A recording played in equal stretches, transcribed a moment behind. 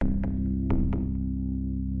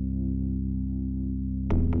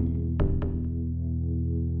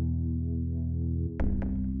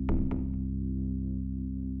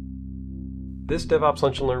This DevOps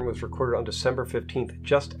Lunch and Learn was recorded on December 15th,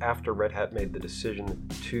 just after Red Hat made the decision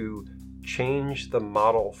to change the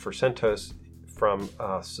model for Centos from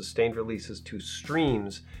sustained releases to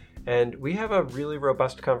streams. And we have a really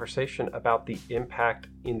robust conversation about the impact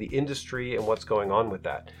in the industry and what's going on with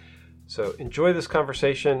that. So enjoy this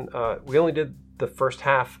conversation. We only did the first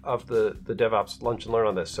half of the DevOps Lunch and Learn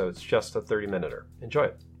on this, so it's just a 30-minute. Enjoy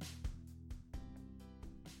it.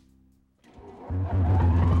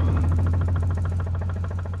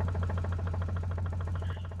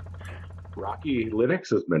 Rocky Linux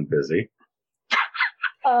has been busy.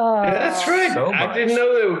 That's right. So I didn't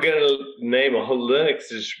know they were going to name a whole Linux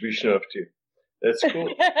distribution after you. That's cool.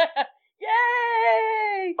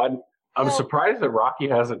 Yay! I'm surprised that Rocky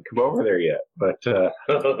hasn't come over there yet, but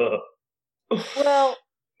Well,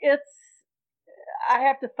 I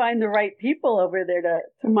have to find the right people over there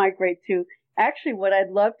to migrate to. Actually, what I'd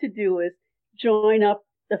love to do is join up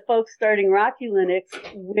the folks starting Rocky Linux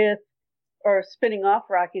or spinning off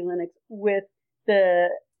Rocky Linux with the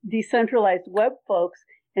decentralized web folks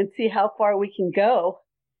and see how far we can go.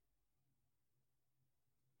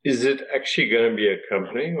 Is it actually going to be a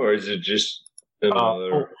company, or is it just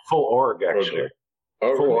another full org actually?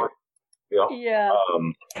 Oh, Full really? org. Yeah.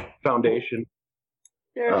 Foundation.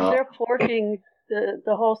 They're forking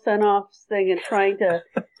the whole CentOS thing and trying to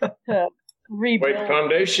rebuild. Wait,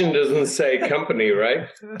 foundation doesn't say company, right?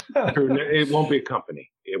 It won't be a company.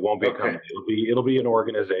 It won't be a company. It'll be an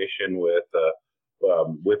organization with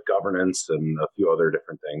governance and a few other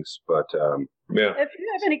different things. But Yeah. If you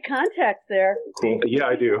have any contacts there, Cool. yeah,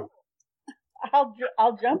 I do.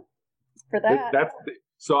 I'll jump for that.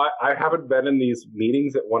 So I haven't been in these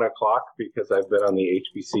meetings at 1:00 because I've been on the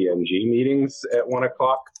HPC-NG meetings at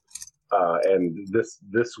 1:00. And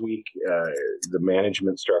this week, the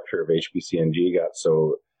management structure of HPC-NG got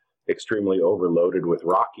so extremely overloaded with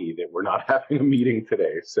Rocky that we're not having a meeting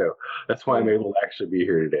today. So that's why I'm able to actually be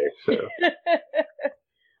here today. So.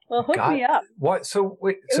 Well, hook me up. What? So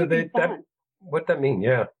wait. So what that mean?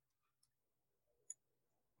 Yeah.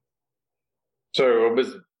 So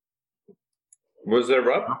was there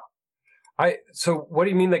Rob? So what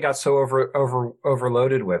do you mean they got so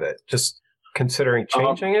overloaded with it? Just considering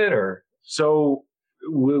changing it, or? So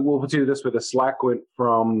we'll do this with a Slack went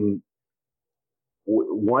from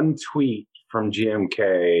one tweet from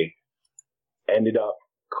GMK ended up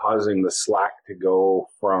causing the Slack to go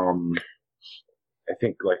from, I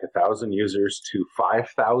think, like 1,000 users to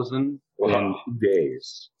 5,000 in 2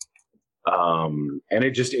 days. And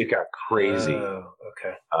it got crazy. Oh,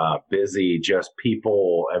 okay. Busy, just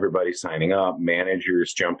people, everybody signing up,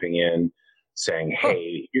 managers jumping in, saying,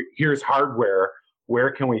 hey, here's hardware.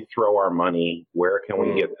 Where can we throw our money? Where can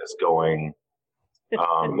we get this going?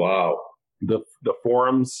 Wow. The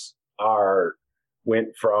forums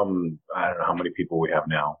went from, I don't know how many people we have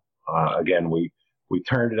now. Again, we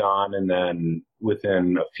turned it on, and then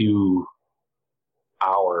within a few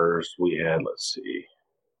hours we had, let's see,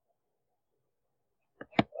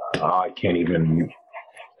 I can't even,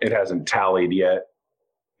 it hasn't tallied yet.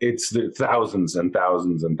 It's the thousands and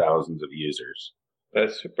thousands and thousands of users.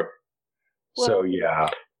 That's super. So yeah.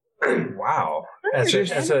 Wow. As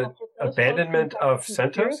a abandonment of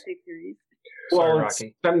CentOS? Well,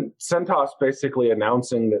 Rocky. CentOS basically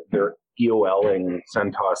announcing that they're EOLing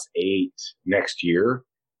CentOS 8 next year.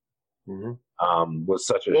 Mm-hmm. Was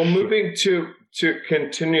such a moving to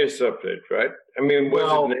continuous update, right? I mean,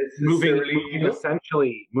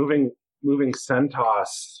 moving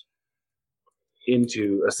CentOS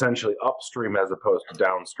into essentially upstream as opposed to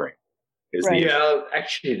downstream. Right. Yeah,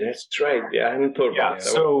 actually, that's right. Yeah, I hadn't thought about that.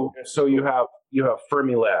 So you have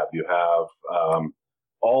Fermilab, you have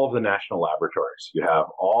all of the national laboratories, you have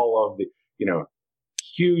all of the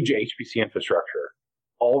huge HPC infrastructure,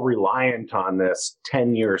 all reliant on this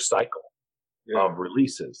 10-year cycle of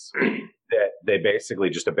releases that they basically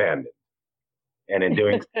just abandoned. And in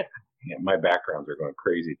doing, my backgrounds are going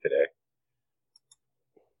crazy today.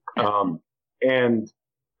 And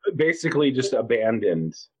basically just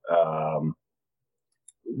abandoned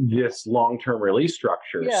this long-term release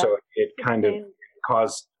structure. Yeah. So it kind of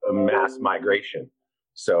caused a mass migration.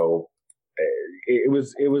 So it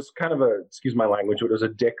was kind of a, excuse my language, it was a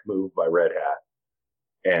dick move by Red Hat.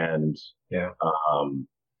 And it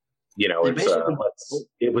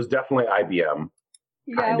was definitely IBM.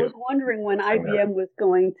 Yeah, I was wondering when IBM was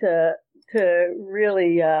going to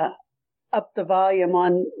really up the volume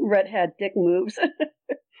on Red Hat dick moves.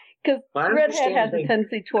 Because Red Hat has a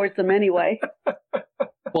tendency towards them anyway.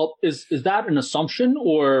 Well, is that an assumption,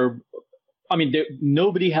 or, I mean,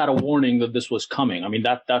 nobody had a warning that this was coming. I mean,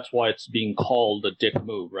 that's why it's being called a dick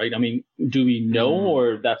move, right? I mean, Do we know,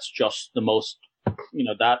 or that's just the most,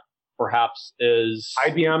 that perhaps is...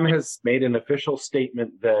 IBM has made an official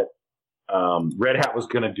statement that Red Hat was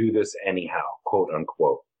going to do this anyhow, quote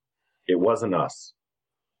unquote. It wasn't us.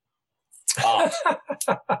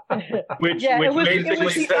 Which it was basically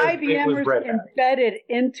the says it was IBMers Red Hat. embedded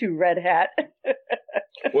into Red Hat.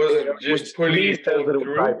 Was it just Which to me police says that it was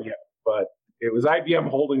through? IBM, but it was IBM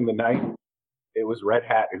holding the knife. It was Red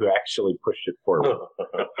Hat who actually pushed it forward.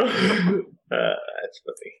 That's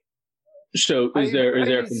funny. So is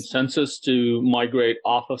there consensus to migrate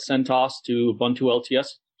off of CentOS to Ubuntu LTS,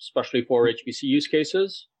 especially for HPC use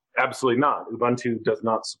cases? Absolutely not. Ubuntu does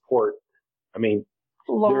not support. I mean,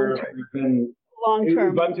 Long-term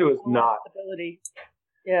Ubuntu is not. Stability.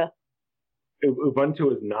 Yeah.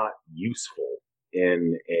 Ubuntu is not useful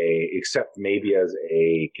in except maybe as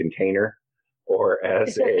a container or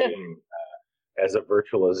as a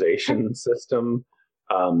virtualization system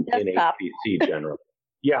in HPC generally.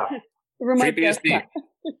 Yeah. Remote FreeBSD. desktop.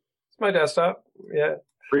 It's my desktop. Yeah.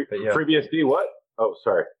 FreeBSD. What? Oh,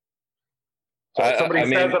 sorry. So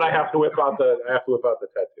somebody says that I have to whip out the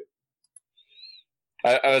tattoo.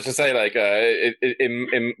 I was just saying, like,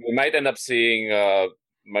 we might end up seeing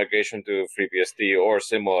migration to FreeBSD or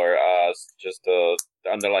similar as just the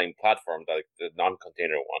underlying platform, like the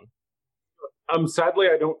non-container one. Sadly,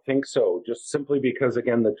 I don't think so. Just simply because,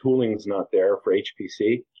 again, the tooling's not there for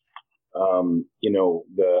HPC.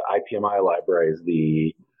 The IPMI libraries,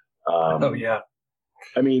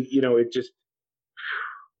 I mean, it just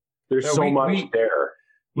there's much there.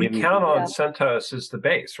 We count on CentOS as the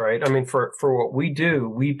base, right? I mean, for what we do,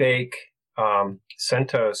 we bake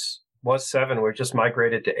CentOS was 7. We're just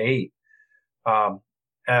migrated to 8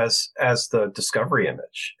 as the discovery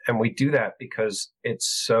image, and we do that because it's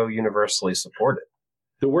so universally supported.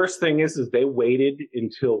 The worst thing is they waited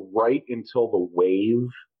until the wave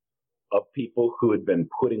of people who had been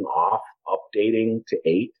putting off updating to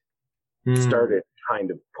 8 started kind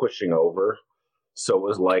of pushing over. So it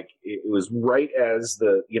was like, it was right as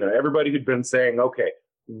everybody who'd been saying, okay,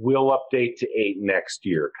 we'll update to 8 next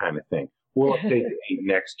year kind of thing. We'll update to 8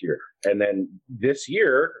 next year. And then this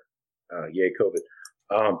year, yay COVID,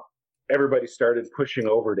 everybody started pushing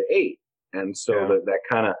over to 8. And so that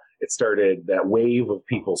kind of, it started, that wave of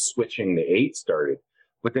people switching to 8 started.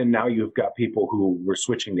 But then now you've got people who were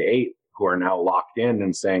switching to 8 who are now locked in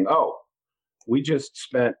and saying, oh, we just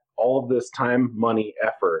spent all of this time, money,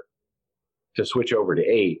 effort to switch over to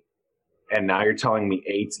 8, and now you're telling me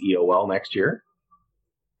 8's EOL next year?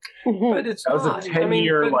 But it's that was a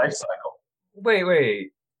 10-year life cycle.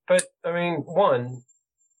 Wait. But, I mean,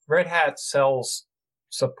 Red Hat sells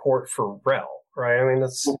support for RHEL, right? I mean,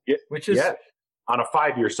 that's... which is... Yeah, on a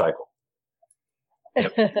 5-year cycle.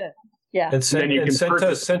 Yeah. And then you can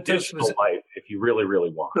purchase additional life if you really, really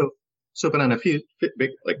want. So, but on a few big,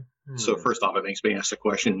 so first off, I think it's being asked the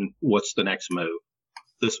question, what's the next move?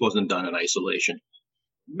 This wasn't done in isolation.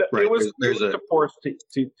 Right? It was forced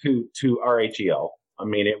to RHEL. I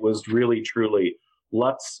mean, it was really, truly,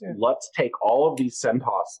 let's take all of these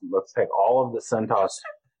CentOS, let's take all of the CentOS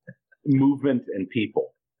movement and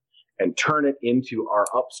people and turn it into our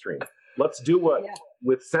upstream. Let's do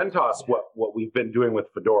with CentOS what we've been doing with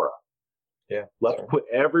Fedora. Yeah. Let's put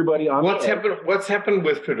everybody on. What's happened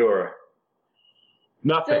with Fedora?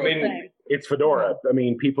 Nothing. I mean, it's Fedora. I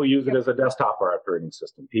mean, people use it as a desktop operating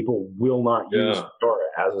system. People will not use Fedora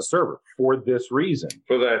as a server for this reason.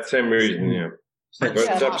 For that same reason, yeah. But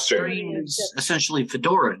upstream is essentially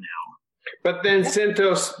Fedora now. But then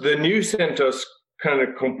CentOS, the new CentOS, kind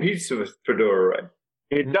of competes with Fedora, right?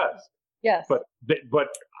 It does. Yes. But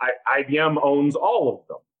IBM owns all of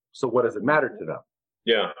them. So what does it matter to them?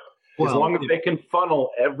 Yeah. As long as they can funnel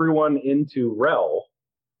everyone into RHEL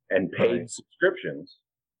and paid subscriptions,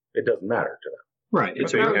 it doesn't matter to them. Right.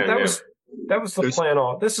 That was the plan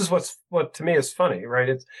all. This is what to me is funny,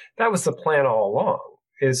 right? That was the plan all along.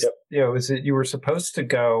 Is that you were supposed to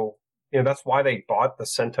go. That's why they bought the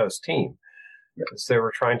CentOS team. Because they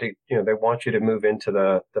were trying to, they want you to move into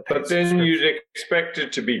the paid. But then you'd expect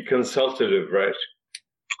it to be consultative, right?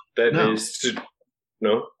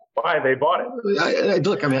 No. Why they bought it?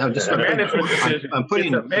 Look, I mean, I'm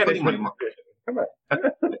putting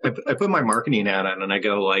I put my marketing ad on and I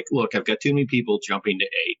go like, look, I've got too many people jumping to 8,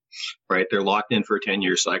 right? They're locked in for a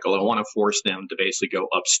 10-year cycle. I want to force them to basically go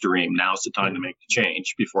upstream. Now's the time to make the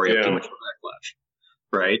change before you have too much backlash,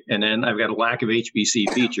 right? And then I've got a lack of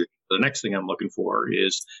HPC features. The next thing I'm looking for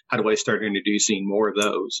is how do I start introducing more of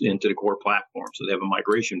those into the core platform so they have a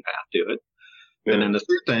migration path to it. Yeah. And then the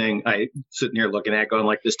third thing I sitting here looking at going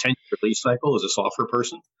like this 10-year release cycle as a software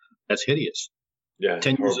person, that's hideous. Yeah,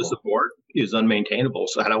 10 years of support is unmaintainable.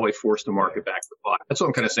 So how do I force the market back to 5? That's what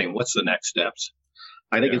I'm kind of saying. What's the next steps?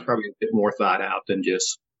 I think it's probably a bit more thought out than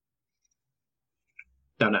just,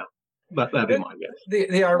 don't know. But that'd be my guess.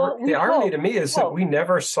 The irony to me is that we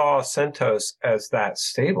never saw CentOS as that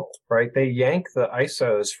stable, right? They yank the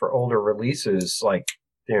ISOs for older releases, like,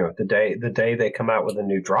 the day they come out with a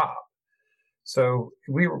new drop. So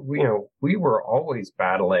we were always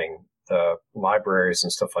battling the libraries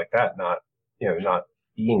and stuff like that, not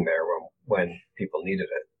being there when people needed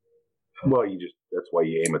it. Well, that's why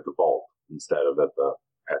you aim at the vault instead of at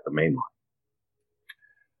the main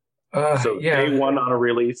line. Day one on a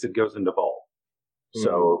release, it goes into vault. Mm-hmm.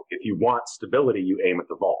 So if you want stability, you aim at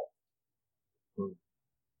the vault. Mm-hmm.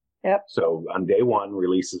 Yep. So on day one,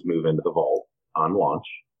 releases move into the vault on launch,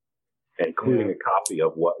 including a copy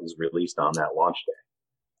of what is released on that launch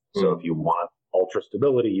day. So if you want ultra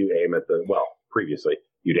stability, you aim at previously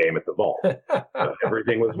you'd aim at the vault.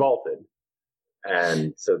 Everything was vaulted.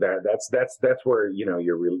 And so that's where,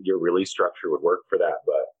 your release structure would work for that.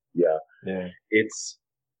 But it's,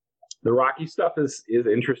 the Rocky stuff is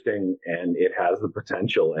interesting, and it has the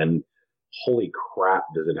potential, and holy crap,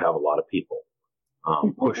 does it have a lot of people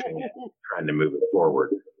pushing it, trying to move it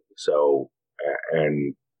forward. So,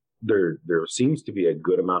 and there seems to be a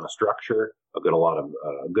good amount of structure, a good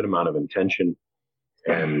amount of intention,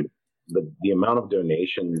 and the amount of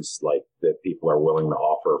donations like that people are willing to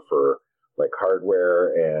offer for like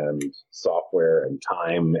hardware and software and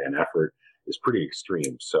time and effort is pretty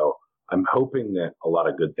extreme. So I'm hoping that a lot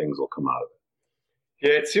of good things will come out of it.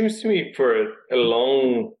 Yeah, it seems to me for a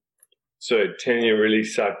long, 10-year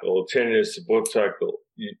release cycle, 10-year support cycle,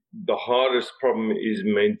 the hardest problem is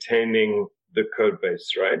maintaining the code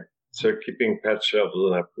base, right? So keeping patch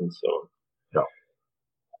levels up and so on.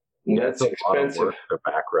 Yeah. That's expensive. A lot of work to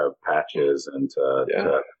back rev patches and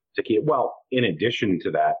to keep, in addition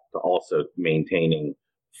to that, to also maintaining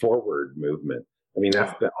forward movement. I mean,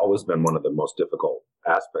 that's always been one of the most difficult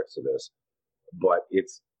aspects of this, but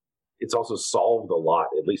it's also solved a lot,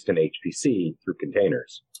 at least in HPC, through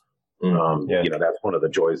containers. That's one of the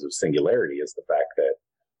joys of Singularity, is the fact that,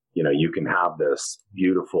 you can have this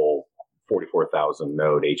beautiful 44,000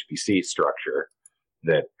 node HPC structure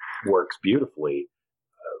that works beautifully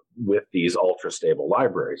with these ultra stable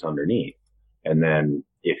libraries underneath. And then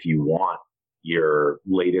if you want your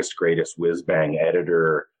latest, greatest whiz bang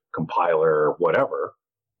editor, compiler, whatever,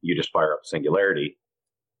 you just fire up Singularity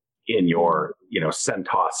in your,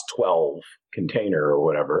 CentOS 12 container or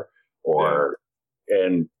whatever,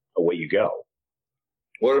 and away you go.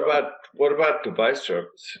 What about device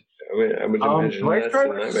drivers? I would imagine that's a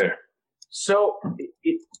nightmare. So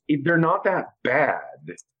they're not that bad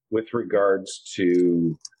with regards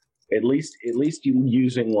to at least you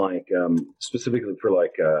using like specifically for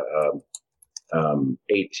like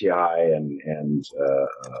ATI and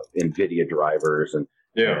NVIDIA drivers and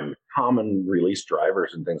common release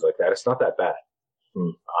drivers and things like that. It's not that bad.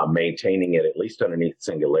 Maintaining it, at least underneath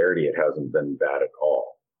Singularity, it hasn't been bad at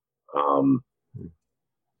all.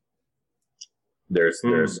 There's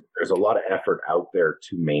a lot of effort out there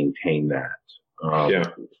to maintain that.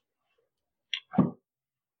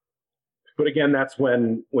 But again, that's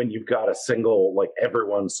when you've got a single, like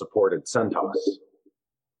everyone supported CentOS.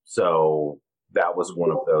 So that was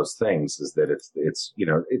one of those things, is that it's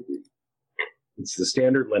the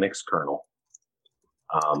standard Linux kernel.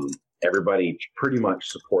 Everybody pretty much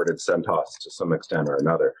supported CentOS to some extent or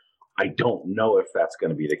another. I don't know if that's going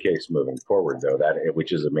to be the case moving forward, though,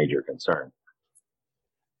 which is a major concern.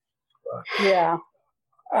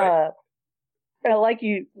 Like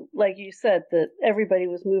you said, that everybody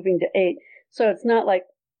was moving to 8. So it's not like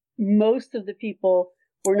most of the people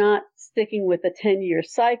were not sticking with a 10-year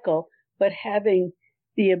cycle, but having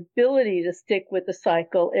the ability to stick with the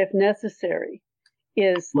cycle if necessary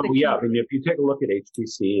is the key. I mean, if you take a look at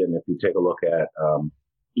HPC and if you take a look at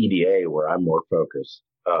EDA, where I'm more focused,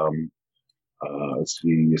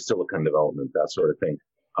 silicon development, that sort of thing,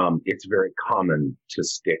 it's very common to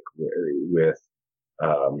stick with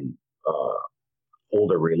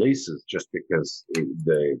older releases, just because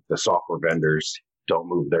the software vendors don't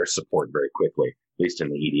move their support very quickly, at least in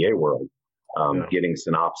the EDA world. Getting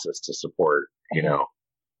Synopsys to support,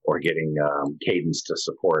 or getting Cadence to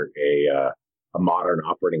support a modern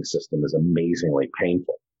operating system is amazingly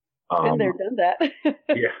painful. Been there, done that.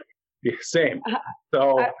 yeah, same.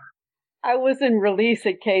 So I was in release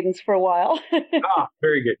at Cadence for a while.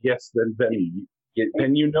 Very good. Then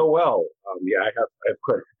well. I have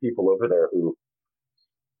quite a few people over there who.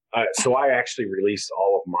 So I actually release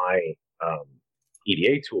all of my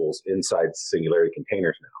EDA tools inside Singularity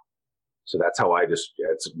containers now. So that's how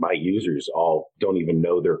my users all don't even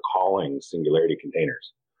know they're calling Singularity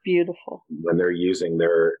containers. Beautiful. When they're using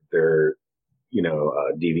their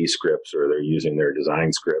DV scripts, or they're using their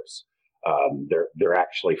design scripts, they're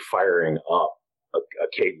actually firing up a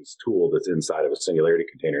Cadence tool that's inside of a Singularity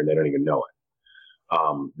container, and they don't even know it.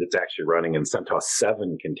 That's actually running in CentOS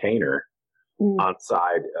 7 container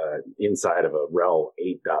inside of a RHEL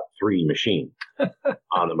 8.3 machine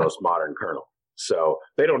on the most modern kernel. So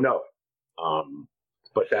they don't know it.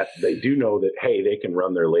 But that they do know that, hey, they can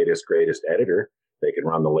run their latest, greatest editor. They can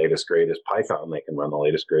run the latest, greatest Python. They can run the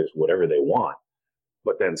latest, greatest whatever they want,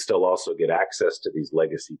 but then still also get access to these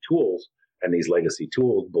legacy tools. And these legacy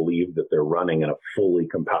tools believe that they're running in a fully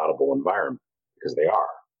compatible environment, because they are.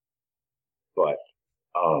 But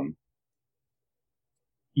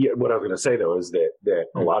what I was going to say, though, is that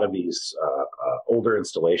a lot of these older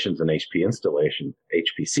installations and HPC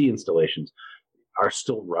installations are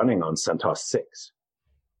still running on CentOS 6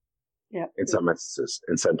 in some instances,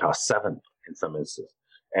 and CentOS 7 in some instances.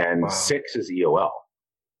 And 6 is EOL,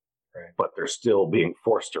 but they're still being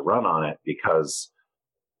forced to run on it because,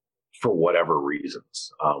 for whatever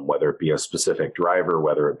reasons, whether it be a specific driver,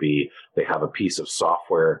 whether it be they have a piece of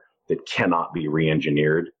software that cannot be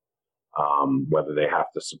re-engineered, whether they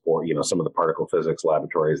have to support, some of the particle physics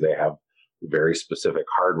laboratories, they have very specific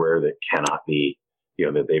hardware that cannot be,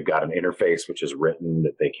 that they've got an interface which is written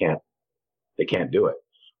that they can't do it.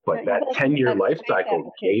 But that 10-year life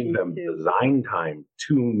cycle gave them design time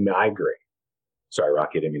to migrate. Sorry,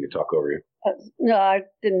 Rocky, I didn't mean to talk over you. No, I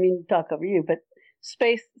didn't mean to talk over you, but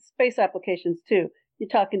space applications too. You're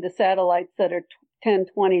talking to satellites that are 10,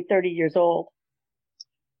 20, 30 years old.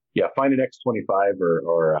 Yeah, find an X25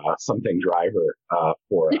 or something driver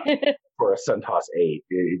for a CentOS 8.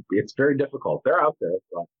 It's very difficult. They're out there,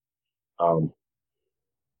 but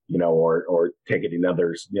or take it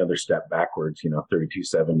another step backwards.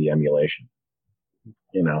 3270 emulation.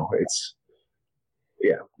 It's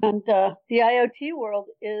And the IoT world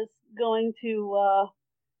is going to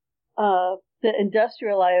the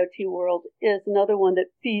industrial IoT world is another one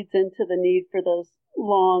that feeds into the need for those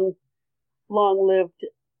long-lived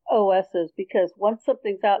OSs, because once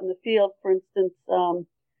something's out in the field, for instance,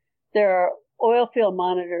 there are oil field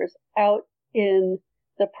monitors out in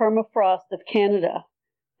the permafrost of Canada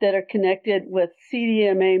that are connected with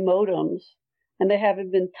CDMA modems, and they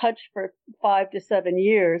haven't been touched for 5 to 7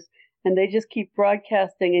 years, and they just keep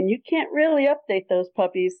broadcasting, and you can't really update those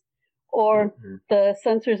puppies or the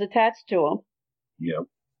sensors attached to them. Yep.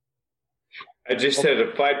 I just had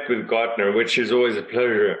a fight with Gartner, which is always a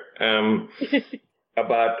pleasure,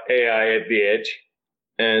 about AI at the edge.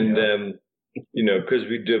 And, because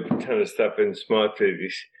we do a ton of stuff in smart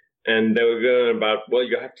cities. And they were going about, well,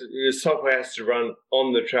 your software has to run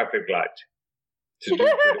on the traffic light to do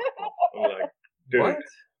it. I'm like, dude, what?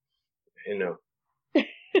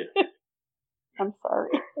 I'm sorry.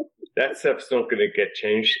 That stuff's not going to get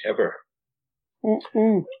changed ever.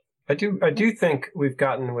 Mm-mm. I do think we've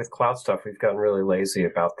gotten, with cloud stuff, we've gotten really lazy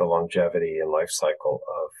about the longevity and life cycle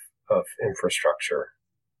of infrastructure.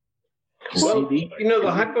 Well, the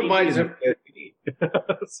hypervisor.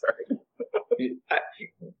 Sorry.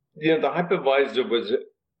 The hypervisor was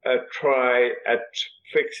a try at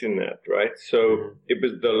fixing that, right? So it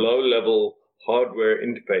was the low-level hardware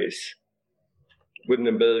interface with an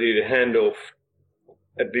ability to hand off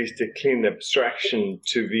at least a clean abstraction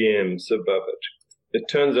to VMs above it. It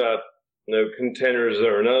turns out, containers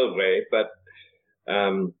are another way, but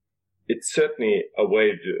it's certainly a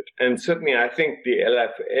way to do it. And certainly, I think the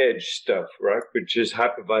LF Edge stuff, right, which is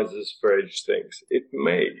hypervisors for edge things, it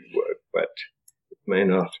may work, but it may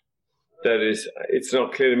not. That is, it's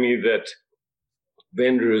not clear to me that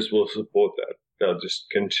vendors will support that. They'll just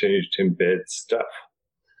continue to embed stuff.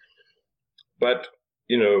 But,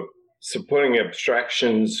 supporting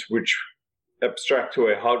abstractions which abstract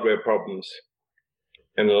away hardware problems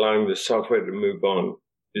and allowing the software to move on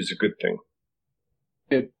is a good thing.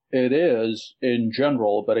 It is in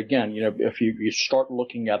general, but again, if you start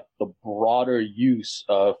looking at the broader use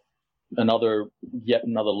of yet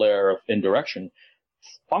another layer of indirection,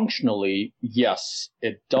 functionally, yes,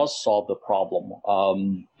 it does solve the problem.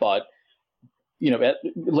 But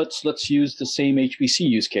let's use the same HPC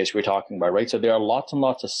use case we're talking about, right? So there are lots and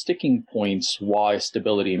lots of sticking points why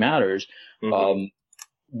stability matters.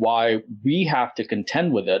 Why we have to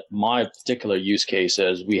contend with it. My particular use case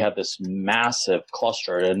is we have this massive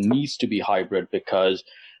cluster and it needs to be hybrid because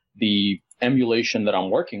the emulation that I'm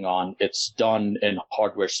working on, it's done in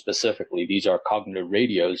hardware specifically. These are cognitive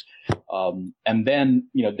radios. And then,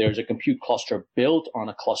 there's a compute cluster built on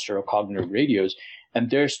a cluster of cognitive radios, and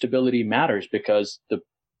their stability matters because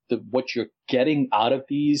the what you're getting out of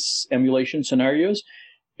these emulation scenarios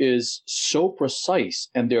is so precise,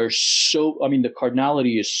 and the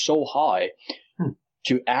cardinality is so high.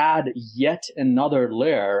 To add yet another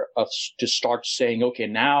layer to start saying, okay,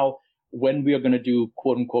 now when we are going to do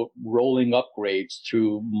quote unquote rolling upgrades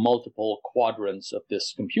through multiple quadrants of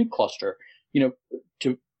this compute cluster,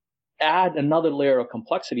 to add another layer of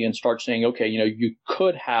complexity and start saying, okay, you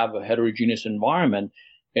could have a heterogeneous environment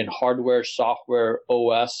in hardware, software,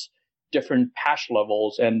 OS, different patch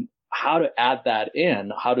levels, and how to add that in,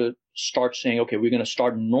 how to start saying, okay, we're going to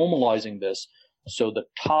start normalizing this so the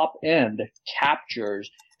top end captures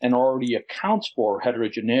and already accounts for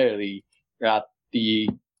heterogeneity at the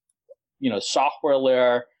software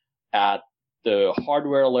layer, at the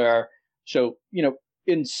hardware layer. So,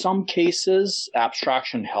 in some cases,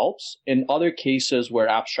 abstraction helps. In other cases where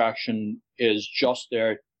abstraction is just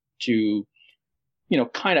there to,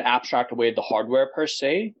 kind of abstract away the hardware per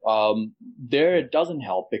se, there it doesn't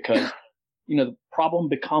help because, the problem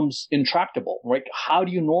becomes intractable, right? How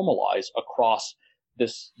do you normalize across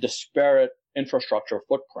this disparate infrastructure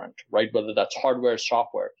footprint, right? Whether that's hardware,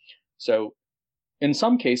 software. So in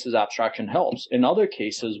some cases, abstraction helps. In other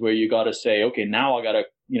cases where you got to say, okay, now I got to,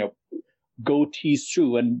 go tease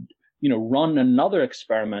through and, run another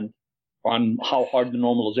experiment on how hard the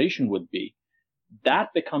normalization would be. That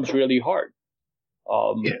becomes really hard.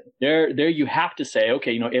 There you have to say,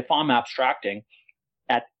 okay, if I'm abstracting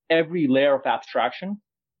at every layer of abstraction,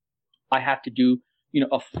 I have to do,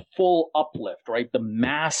 a full uplift, right? The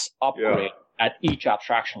mass upgrade at each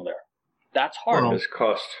abstraction layer. That's hard. Well, it's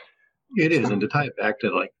cost. It is, and to tie it back to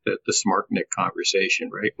like the SmartNIC conversation,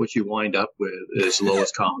 right? What you wind up with is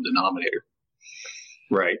lowest common denominator,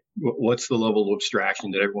 right? What's the level of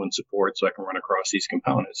abstraction that everyone supports so I can run across these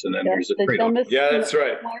components? And then there's a trade-off. Yeah, that's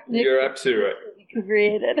right. You're absolutely right.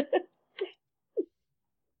 Created.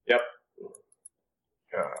 Yep.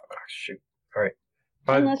 Shoot. All right.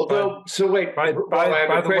 By the way,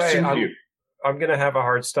 I'm going to have a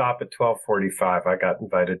hard stop at 12:45. I got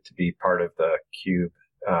invited to be part of the Cube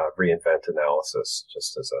reInvent analysis,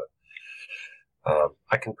 just as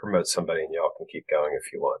I can promote somebody and y'all can keep going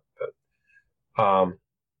if you want. But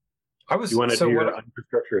you want to do your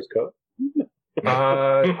infrastructure as code?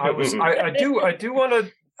 I do want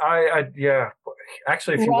to. Yeah.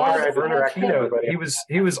 Actually, if you watch Werner keynote,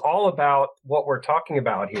 he was all about what we're talking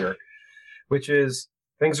about here, which is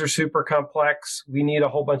things are super complex. We need a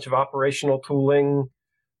whole bunch of operational tooling.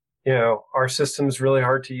 Our system's really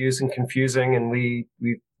hard to use and confusing, and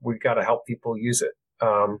we've got to help people use it.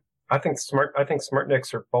 I think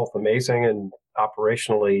SmartNICs are both amazing, and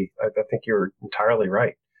operationally, I think you're entirely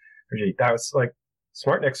right. That was like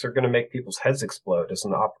SmartNICs are going to make people's heads explode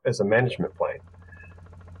as a management plane.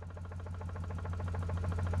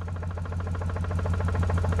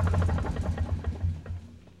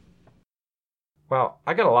 Wow,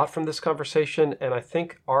 I got a lot from this conversation, and I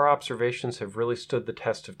think our observations have really stood the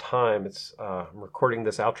test of time. I'm recording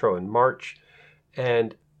this outro in March,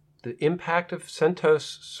 and the impact of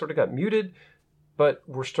CentOS sort of got muted, but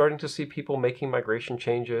we're starting to see people making migration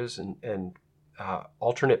changes and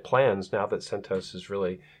alternate plans now that CentOS has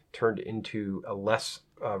really turned into a less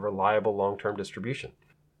reliable long-term distribution.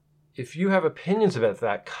 If you have opinions about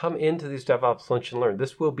that, come into these DevOps Lunch and Learn.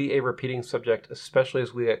 This will be a repeating subject, especially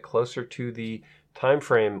as we get closer to the time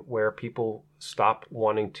frame where people stop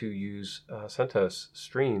wanting to use CentOS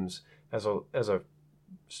streams as a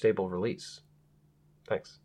stable release. Thanks.